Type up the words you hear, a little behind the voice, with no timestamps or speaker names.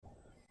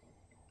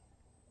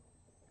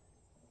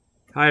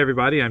Hi,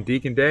 everybody. I'm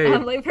Deacon Dave.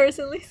 I'm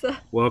layperson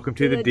Lisa. Welcome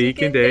to the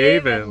Deacon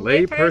Dave and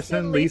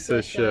Layperson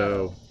Lisa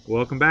show.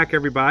 Welcome back,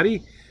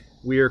 everybody.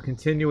 We are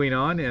continuing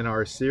on in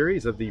our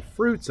series of the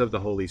fruits of the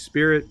Holy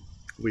Spirit.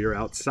 We are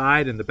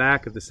outside in the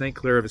back of the St.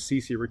 Clair of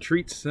Assisi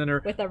Retreat Center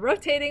with a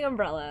rotating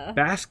umbrella,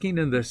 basking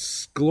in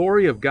the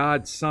glory of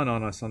God's sun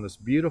on us on this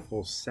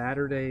beautiful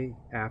Saturday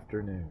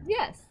afternoon.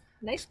 Yes.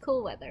 Nice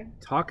cool weather.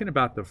 Talking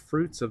about the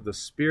fruits of the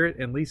Spirit.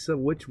 And Lisa,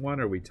 which one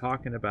are we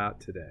talking about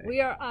today?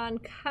 We are on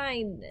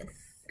kindness.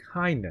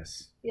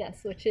 Kindness. Yes,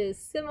 which is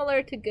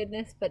similar to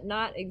goodness, but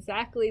not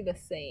exactly the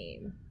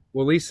same.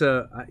 Well,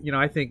 Lisa,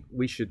 I think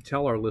we should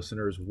tell our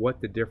listeners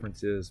what the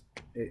difference is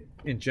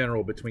in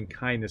general between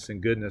kindness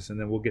and goodness, and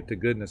then we'll get to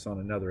goodness on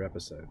another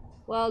episode.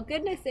 Well,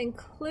 goodness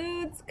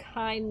includes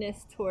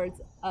kindness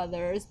towards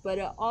others, but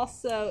it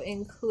also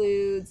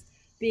includes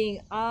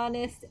being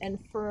honest and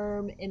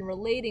firm in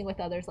relating with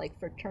others, like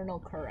fraternal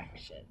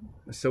correction.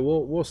 So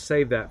we'll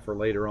save that for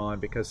later on,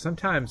 because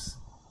sometimes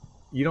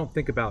you don't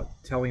think about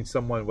telling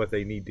someone what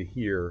they need to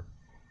hear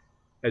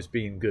as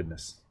being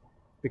goodness,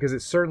 because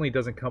it certainly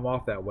doesn't come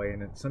off that way.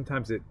 And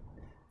sometimes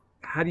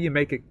how do you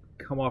make it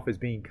come off as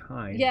being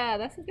kind? Yeah,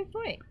 that's a good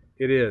point.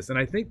 It is. And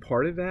I think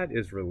part of that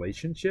is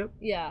relationship.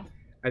 Yeah.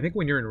 I think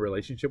when you're in a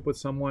relationship with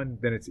someone,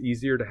 then it's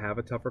easier to have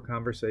a tougher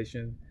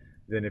conversation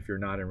than if you're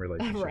not in a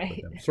relationship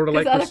with them. Sort of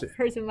like the other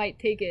person might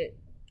take it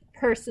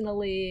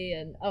personally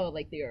and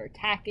like you're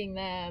attacking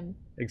them.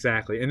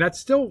 Exactly. And that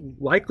still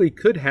likely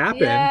could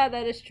happen. Yeah,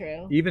 that is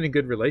true. Even in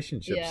good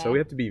relationships. Yeah. So we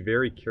have to be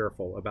very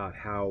careful about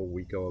how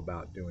we go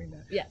about doing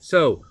that. Yeah.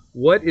 So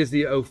what is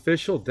the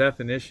official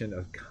definition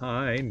of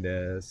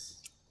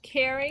kindness?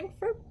 Caring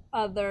for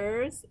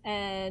others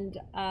and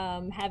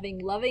having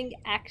loving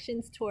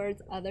actions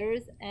towards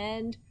others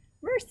and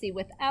mercy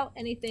without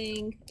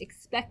anything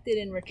expected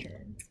in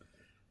return.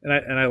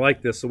 And I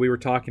like this. So we were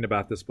talking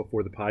about this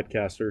before the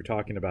podcast. We were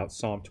talking about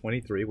Psalm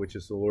 23, which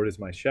is the Lord is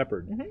my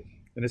shepherd. Mm-hmm.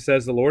 And it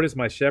says, the Lord is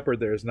my shepherd,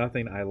 there is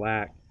nothing I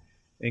lack.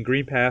 In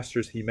green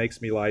pastures he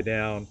makes me lie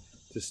down.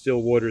 To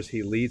still waters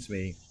he leads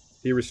me.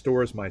 He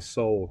restores my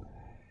soul.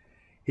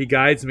 He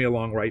guides me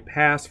along right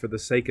paths for the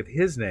sake of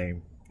his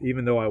name.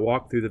 Even though I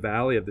walk through the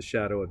valley of the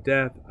shadow of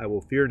death, I will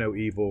fear no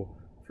evil,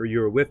 for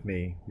you are with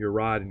me. Your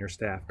rod and your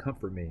staff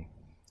comfort me.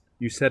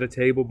 You set a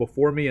table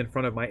before me in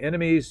front of my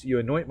enemies. You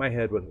anoint my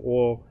head with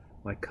oil.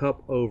 My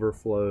cup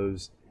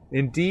overflows.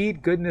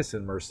 Indeed, goodness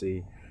and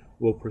mercy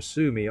will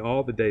pursue me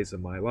all the days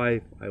of my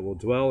life. I will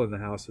dwell in the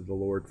house of the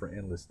Lord for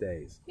endless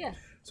days. Yes.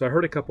 So I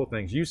heard a couple of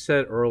things. You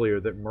said earlier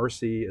that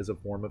mercy is a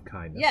form of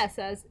kindness. Yes,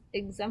 as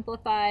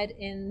exemplified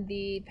in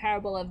the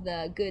parable of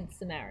the Good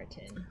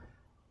Samaritan.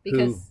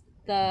 Because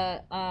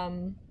there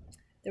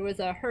was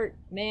a hurt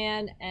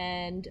man,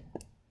 and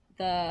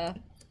I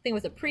think it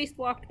was a priest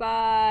walked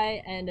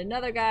by, and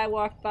another guy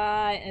walked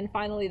by, and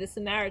finally the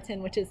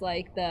Samaritan, which is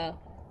like the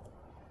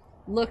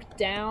looked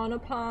down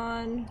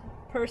upon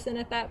person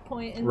at that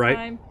point in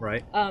time.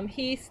 Right.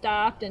 He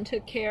stopped and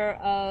took care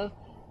of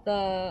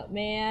the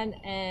man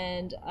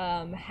and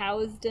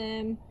housed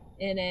him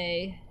in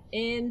a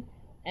inn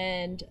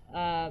and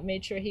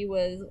made sure he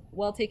was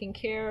well taken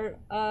care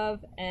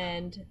of.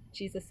 And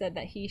Jesus said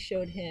that he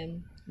showed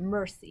him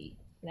mercy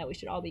and that we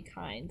should all be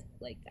kind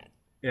like that.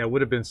 Yeah, it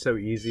would have been so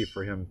easy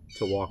for him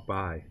to walk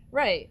by.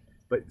 Right.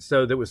 But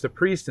so there was the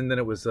priest, and then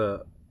it was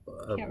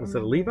was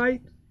it a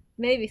Levite?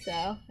 Maybe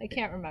so. I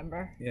can't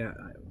remember. Yeah.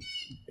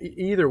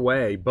 Either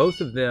way, both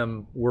of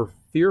them were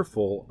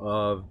fearful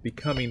of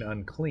becoming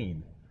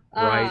unclean,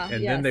 right?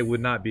 And yes. then they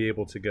would not be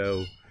able to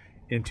go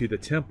into the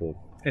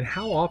temple. And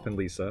how often,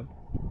 Lisa,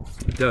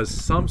 does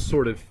some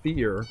sort of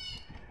fear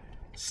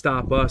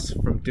stop us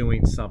from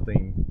doing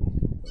something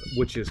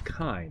which is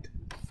kind?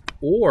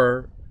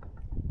 Or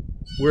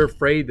we're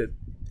afraid that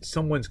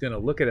someone's going to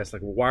look at us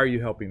like, well, why are you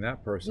helping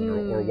that person?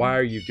 Or why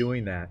are you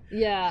doing that?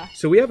 Yeah.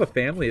 So we have a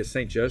family at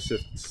St.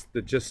 Joseph's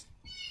that just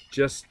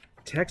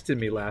texted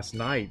me last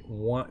night.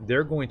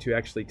 They're going to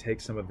actually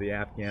take some of the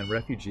Afghan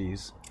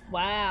refugees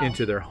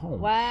into their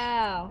home.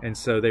 Wow. And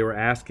so they were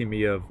asking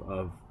me of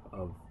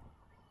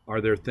are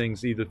there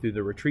things either through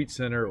the retreat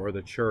center or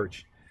the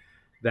church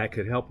that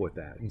could help with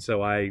that? And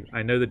so I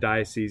know the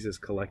diocese is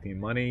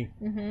collecting money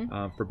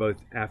for both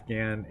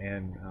Afghan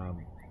and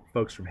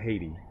folks from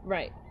Haiti.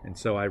 Right. And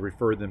so I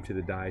referred them to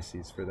the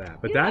diocese for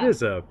that. But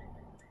Yeah.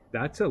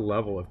 that's a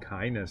level of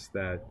kindness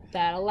that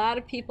a lot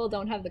of people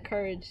don't have the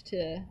courage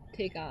to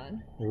take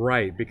on.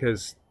 Right,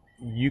 because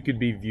you could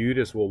be viewed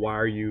as, well, why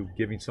are you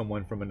giving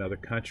someone from another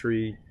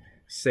country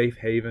safe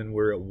haven?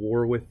 We're at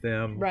war with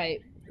them. Right.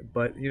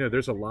 But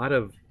there's a lot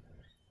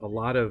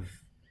of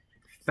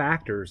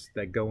factors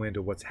that go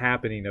into what's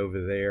happening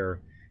over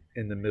there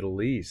in the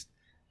Middle East.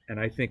 And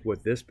I think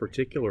what this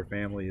particular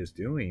family is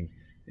doing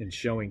in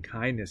showing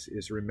kindness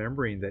is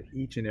remembering that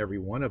each and every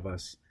one of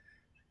us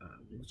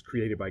was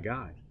created by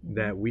God,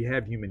 that we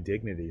have human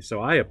dignity. So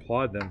I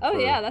applaud them.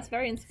 That's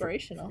very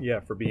inspirational.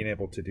 For being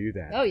able to do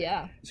that. Oh,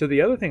 yeah. So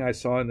the other thing I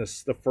saw in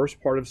the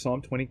first part of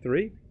Psalm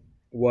 23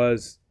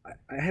 was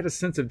I had a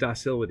sense of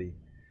docility.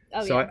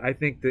 Oh, So yeah. I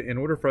think that in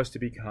order for us to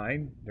be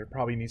kind, there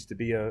probably needs to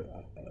be a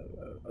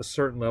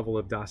certain level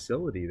of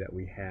docility that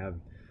we have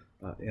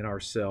in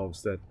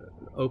ourselves that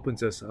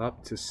opens us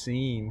up to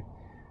seeing,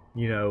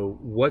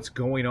 what's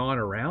going on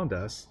around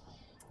us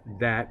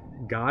that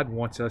God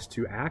wants us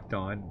to act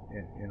on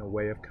in a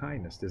way of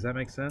kindness. Does that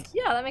make sense?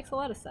 Yeah, that makes a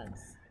lot of sense.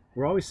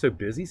 We're always so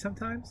busy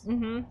sometimes.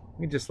 Mm-hmm.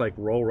 We just like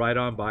roll right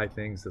on by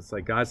things. It's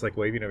like God's like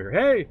waving over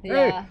here. Hey,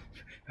 Yeah.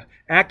 hey,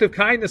 act of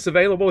kindness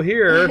available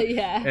here.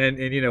 Yeah.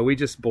 And we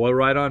just blow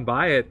right on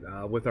by it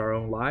with our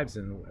own lives,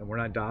 and we're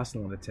not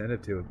docile and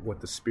attentive to what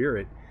the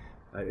Spirit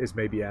is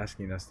maybe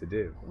asking us to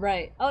do.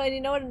 Right. Oh, and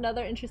you know what?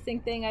 Another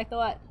interesting thing I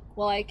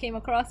came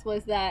across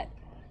was that,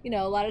 a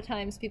lot of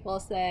times people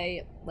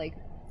say, like,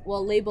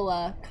 well, label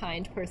a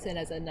kind person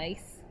as a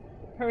nice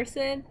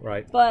person.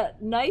 Right.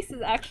 But nice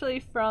is actually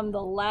from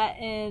the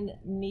Latin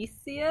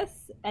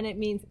necius, and it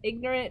means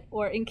ignorant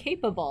or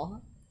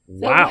incapable.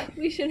 So Wow.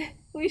 we should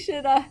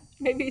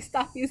maybe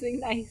stop using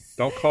nice.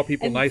 Don't call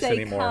people and nice say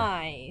anymore.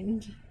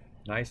 kind.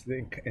 Nice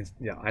thing.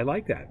 Yeah, I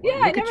like that. Yeah,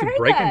 Look I at never you heard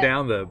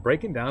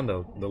breaking down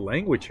the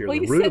language here, Well,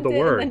 the you root sent of the it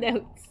word. in the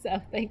notes,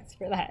 so thanks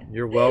for that.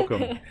 You're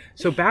welcome.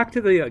 So back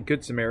to the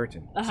Good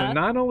Samaritan. So Uh-huh.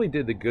 not only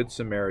did the Good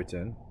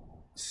Samaritan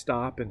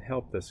stop and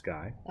help this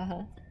guy,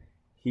 Uh-huh.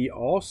 he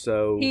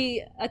also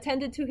He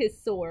attended to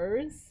his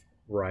sores,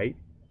 right.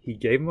 He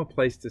gave him a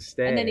place to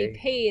stay, and then he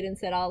paid and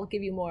said, "I'll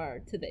give you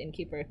more to the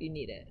innkeeper if you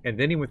need it." and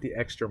then he went the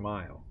extra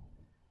mile.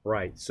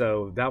 Right.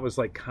 So that was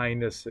like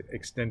kindness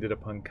extended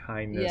upon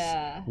kindness.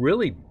 Yeah.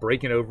 Really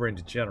breaking over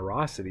into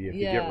generosity if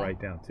you get Yeah. right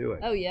down to it.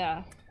 Oh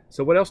yeah.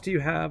 So what else do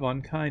you have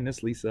on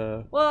kindness,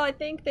 Lisa? Well, I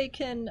think they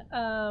can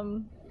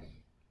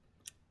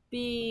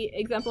be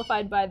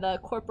exemplified by the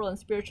corporal and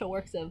spiritual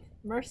works of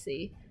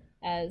mercy,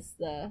 as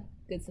the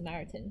Good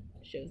Samaritan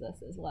shows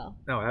us as well.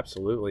 No,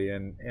 absolutely.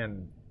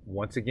 And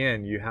once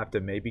again, you have to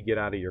maybe get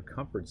out of your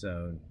comfort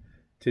zone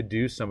to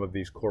do some of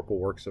these corporal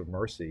works of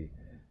mercy.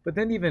 But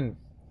then even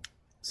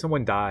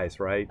someone dies,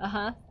 right?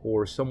 Uh-huh.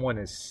 Or someone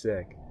is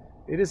sick.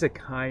 It is a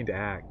kind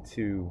act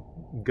to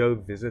go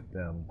visit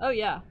them. Oh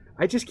yeah.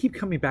 I just keep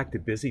coming back to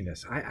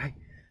busyness.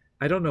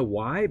 I don't know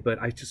why, but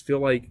I just feel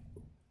like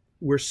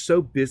we're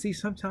so busy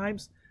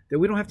sometimes that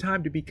we don't have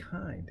time to be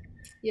kind.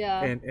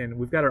 Yeah. And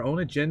we've got our own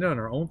agenda and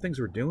our own things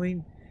we're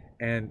doing,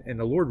 and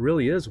the Lord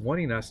really is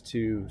wanting us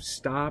to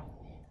stop.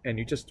 And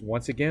you just,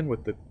 once again,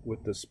 with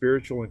the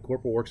spiritual and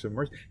corporal works of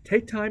mercy,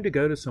 take time to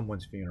go to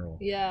someone's funeral.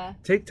 Yeah.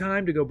 Take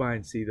time to go by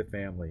and see the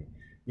family.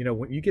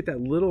 When you get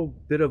that little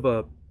bit of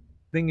a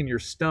thing in your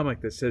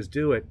stomach that says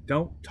do it,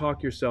 don't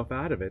talk yourself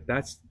out of it.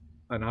 That's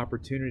an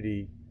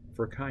opportunity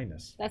for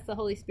kindness. That's the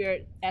Holy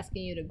Spirit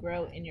asking you to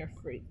grow in your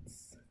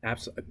fruits.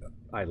 Absolutely.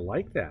 I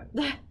like that.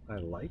 I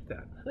like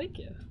that. Thank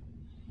you.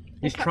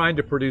 He's trying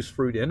to produce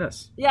fruit in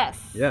us. Yes.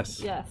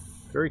 Yes. Yes.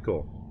 Very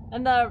cool.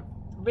 And the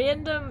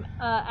random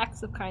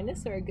acts of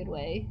kindness are a good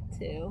way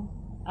to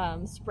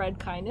spread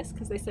kindness,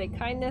 because they say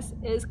kindness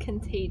is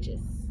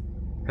contagious.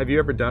 Have you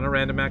ever done a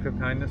random act of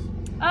kindness?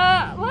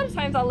 A lot of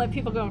times I'll let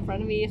people go in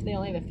front of me if they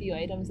only have a few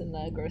items in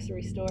the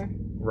grocery store.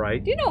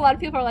 Right. Do you know a lot of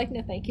people are like,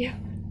 no, thank you.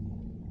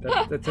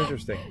 That's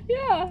interesting.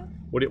 Yeah.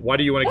 Why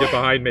do you want to get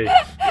behind me?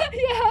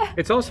 Yeah.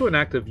 It's also an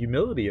act of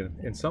humility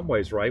in some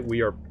ways, right?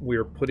 We are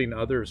putting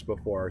others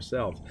before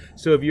ourselves.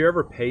 So have you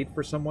ever paid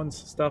for someone's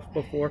stuff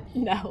before?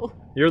 No.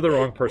 You're the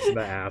wrong person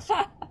to ask.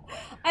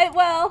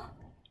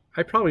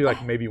 I probably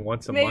maybe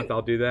once a month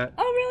I'll do that.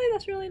 Oh, really?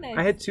 That's really nice.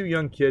 I had 2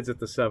 young kids at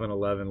the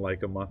 7-Eleven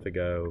like a month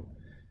ago,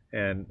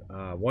 and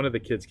one of the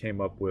kids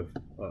came up with,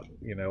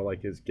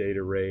 like his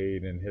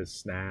Gatorade and his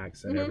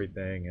snacks and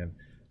everything, and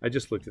I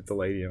just looked at the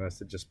lady and I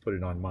said, just put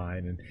it on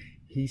mine, and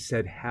he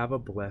said, have a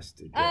blessed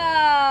day.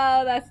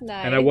 Oh, that's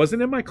nice. And I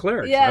wasn't in my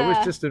clerics. I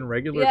was just in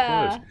regular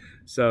clothes.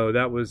 So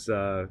that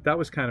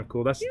was kind of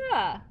cool. That's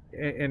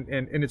and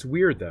it's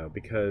weird though,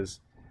 because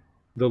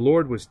the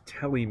Lord was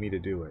telling me to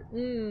do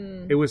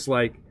it. It was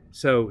like,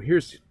 so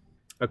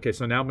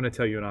now I'm going to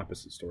tell you an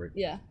opposite story.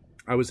 Yeah.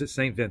 I was at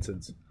St.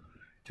 Vincent's,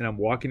 and I'm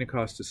walking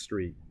across the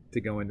street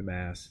to go into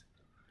Mass,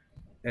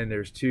 and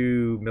there's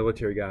 2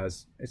 military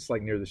guys. It's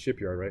like near the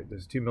shipyard, right?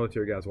 There's 2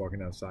 military guys walking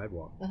down the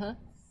sidewalk. Uh-huh.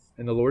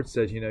 And the Lord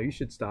says, you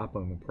should stop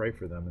them and pray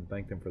for them and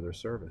thank them for their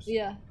service.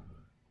 Yeah.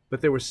 But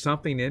there was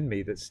something in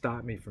me that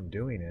stopped me from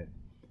doing it,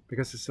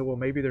 because I said, well,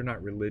 maybe they're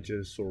not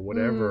religious or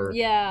whatever.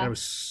 Yeah. And I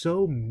was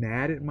so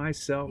mad at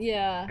myself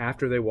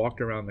after they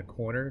walked around the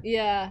corner.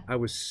 Yeah. I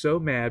was so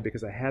mad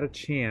because I had a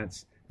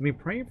chance.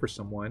 Praying for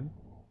someone,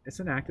 it's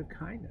an act of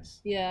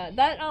kindness. Yeah,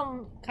 that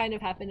kind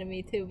of happened to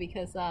me too,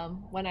 because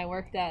when I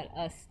worked at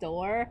a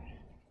store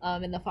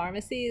in the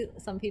pharmacy,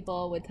 some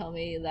people would tell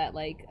me that,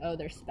 like, oh,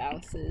 their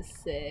spouse is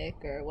sick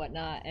or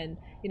whatnot, and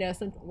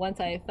once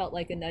I felt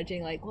like a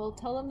nudging, like, well,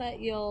 tell them that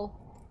you'll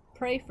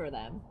pray for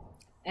them,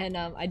 and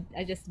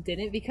I just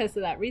didn't, because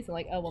of that reason,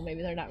 like, oh, well,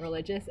 maybe they're not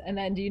religious. And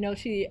then, do you know,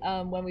 she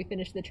when we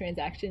finished the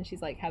transaction,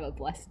 she's like, have a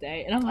blessed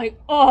day, and I'm like,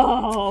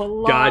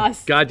 oh,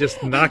 lost. God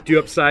just knocked you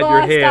upside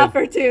lost your head.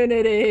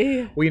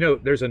 Opportunity. Well,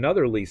 there's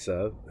another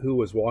Lisa who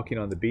was walking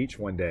on the beach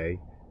one day,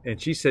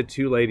 and she said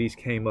 2 ladies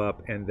came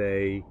up and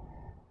they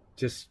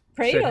just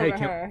prayed said, over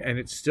hey, her. and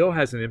it still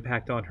has an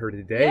impact on her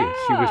today.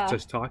 She Yeah. was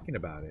just talking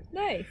about it.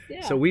 Nice,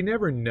 yeah. So we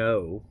never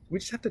know. We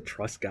just have to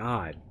trust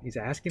God. He's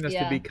asking us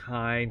to be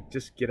kind.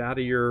 Just get out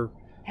of your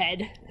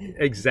head.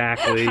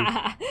 Exactly.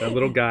 That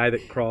little guy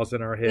that crawls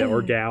in our head,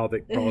 or gal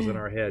that crawls in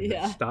our head,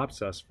 Yeah. that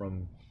stops us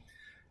from.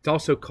 It's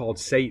also called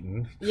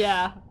Satan,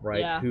 Yeah. right?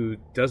 Yeah. Who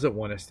doesn't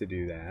want us to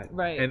do that.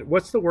 Right. And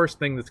what's the worst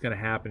thing that's going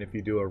to happen if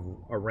you do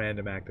a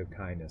random act of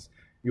kindness?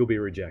 You'll be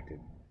rejected.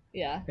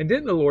 Yeah. And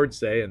didn't the Lord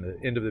say in the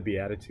end of the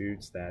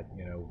Beatitudes that,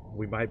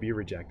 we might be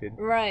rejected?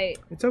 Right.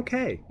 It's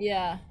okay.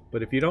 Yeah.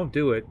 But if you don't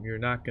do it, you're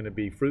not going to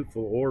be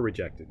fruitful or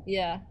rejected.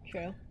 Yeah,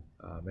 true.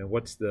 And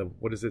what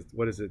does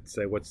it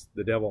say? What's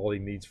the devil? All he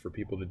needs for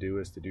people to do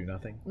is to do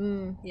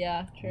nothing.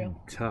 Yeah, true.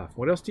 Tough.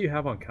 What else do you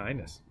have on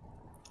kindness?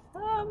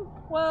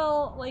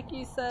 Well, like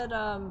you said,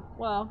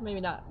 well, maybe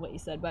not what you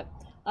said, but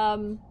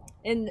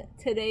in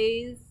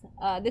today's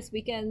this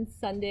weekend's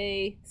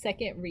Sunday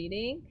second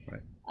reading,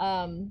 Right.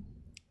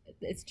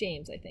 It's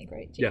James, I think,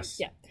 right? James? Yes.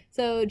 Yeah.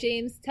 So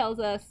James tells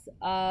us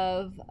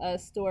of a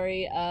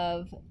story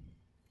of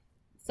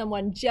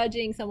someone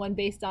judging someone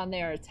based on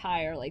their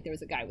attire. Like there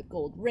was a guy with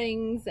gold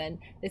rings, and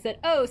they said,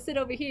 "Oh, sit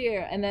over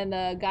here," and then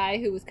the guy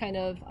who was kind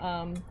of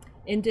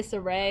in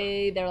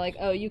disarray, they're like,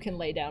 "Oh, you can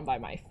lay down by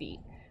my feet."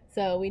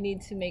 So we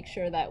need to make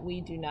sure that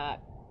we do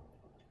not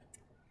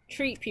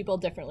treat people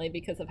differently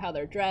because of how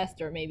they're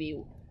dressed, or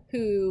maybe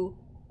who,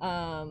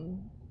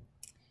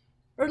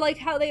 or like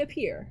how they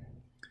appear.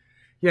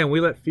 Yeah, and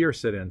we let fear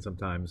sit in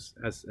sometimes,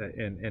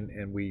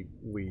 and we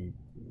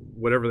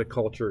whatever the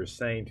culture is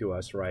saying to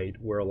us, right?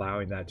 We're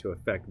allowing that to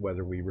affect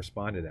whether we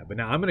respond to that. But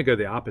now I'm going to go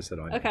the opposite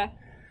on you. Okay.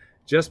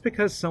 Just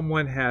because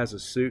someone has a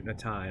suit and a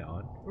tie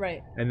on,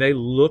 Right. and they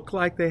look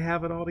like they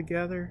have it all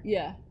together,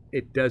 Yeah.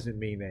 it doesn't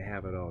mean they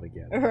have it all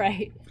together.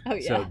 Right. Oh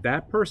yeah. So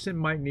that person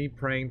might need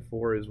praying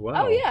for as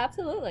well. Oh yeah,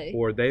 absolutely.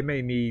 Or they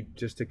may need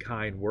just a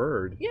kind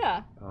word.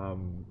 Yeah.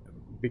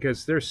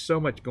 Because there's so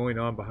much going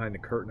on behind the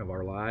curtain of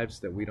our lives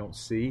that we don't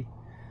see.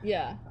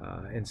 Yeah.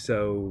 And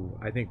so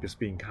I think just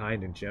being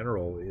kind in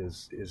general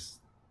is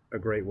a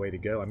great way to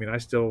go. I mean, I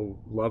still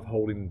love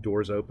holding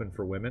doors open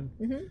for women.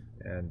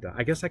 Mm-hmm. And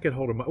I guess I could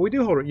hold them. We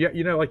do hold them.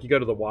 Yeah, like you go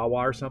to the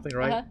Wawa or something,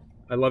 right? Uh-huh.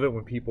 I love it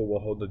when people will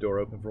hold the door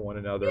open for one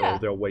another, Yeah. or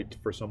they'll wait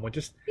for someone.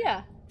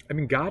 Yeah. I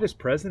mean, God is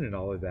present in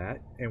all of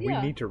that, and we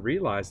Yeah. need to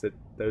realize that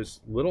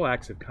those little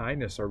acts of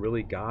kindness are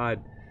really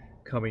God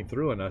coming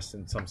through on us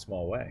in some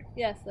small way.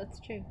 Yes, that's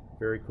true.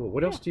 Very cool.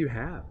 What else do you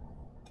have?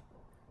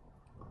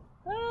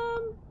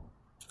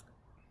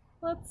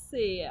 Let's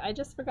see. I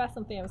just forgot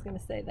something I was going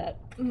to say that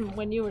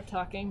when you were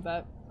talking,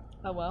 but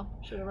oh well.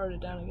 Should have wrote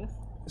it down, I guess.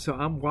 So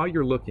while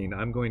you're looking,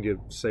 I'm going to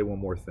say one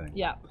more thing.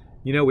 Yeah.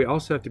 We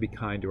also have to be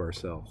kind to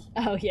ourselves.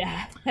 Oh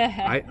yeah.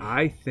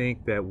 I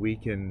think that we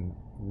can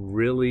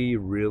really,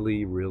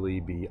 really, really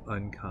be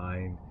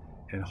unkind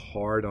and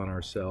hard on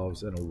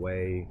ourselves in a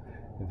way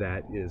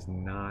that is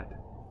not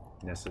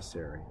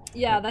necessary.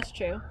 Yeah, that's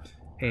true.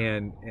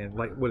 And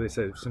like what they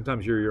say,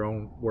 sometimes you're your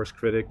own worst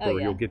critic, Oh, or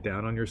yeah. you'll get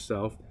down on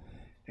yourself.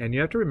 And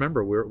you have to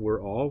remember,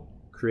 we're all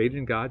created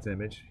in God's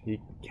image. He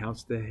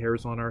counts the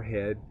hairs on our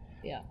head.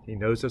 Yeah. He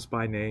knows us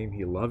by name.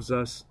 He loves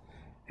us.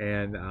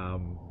 And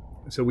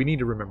so we need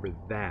to remember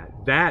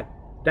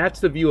that's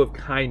the view of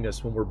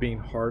kindness when we're being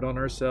hard on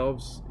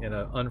ourselves in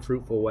an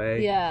unfruitful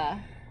way. Yeah.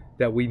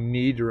 That we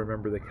need to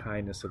remember the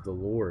kindness of the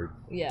Lord.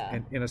 Yeah.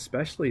 And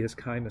especially his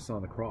kindness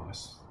on the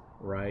cross,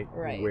 right?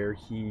 Right. Where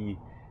he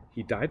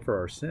died for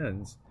our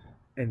sins,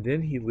 and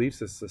then he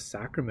leaves us the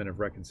sacrament of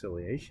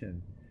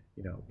reconciliation,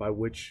 by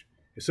which,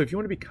 so if you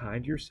want to be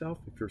kind to yourself,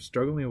 if you're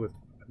struggling with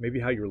maybe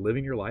how you're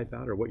living your life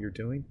out or what you're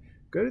doing,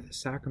 go to the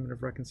sacrament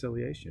of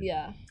reconciliation.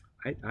 Yeah.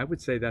 I would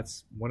say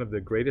that's one of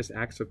the greatest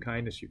acts of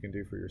kindness you can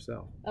do for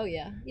yourself. Oh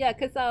yeah. Yeah,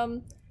 because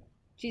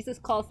Jesus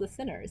calls the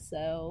sinners,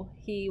 so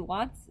he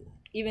wants,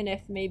 even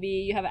if maybe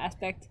you have an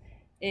aspect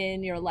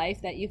in your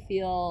life that you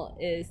feel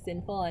is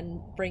sinful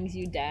and brings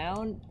you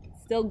down,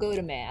 still go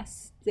to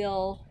mass,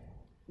 still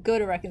go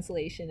to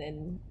reconciliation,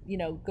 and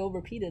go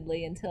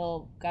repeatedly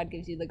until God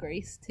gives you the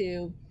grace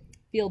to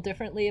feel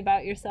differently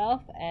about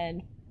yourself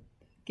and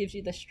gives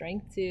you the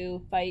strength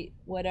to fight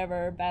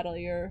whatever battle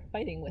you're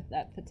fighting with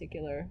that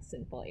particular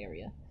sinful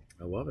area.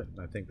 I love it.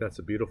 I think that's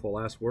a beautiful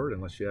last word,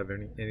 unless you have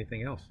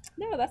anything else.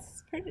 No,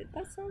 that's pretty.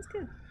 That sounds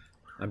good.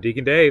 I'm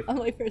Deacon Dave. I'm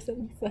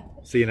layperson. So.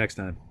 See you next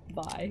time.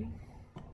 Bye.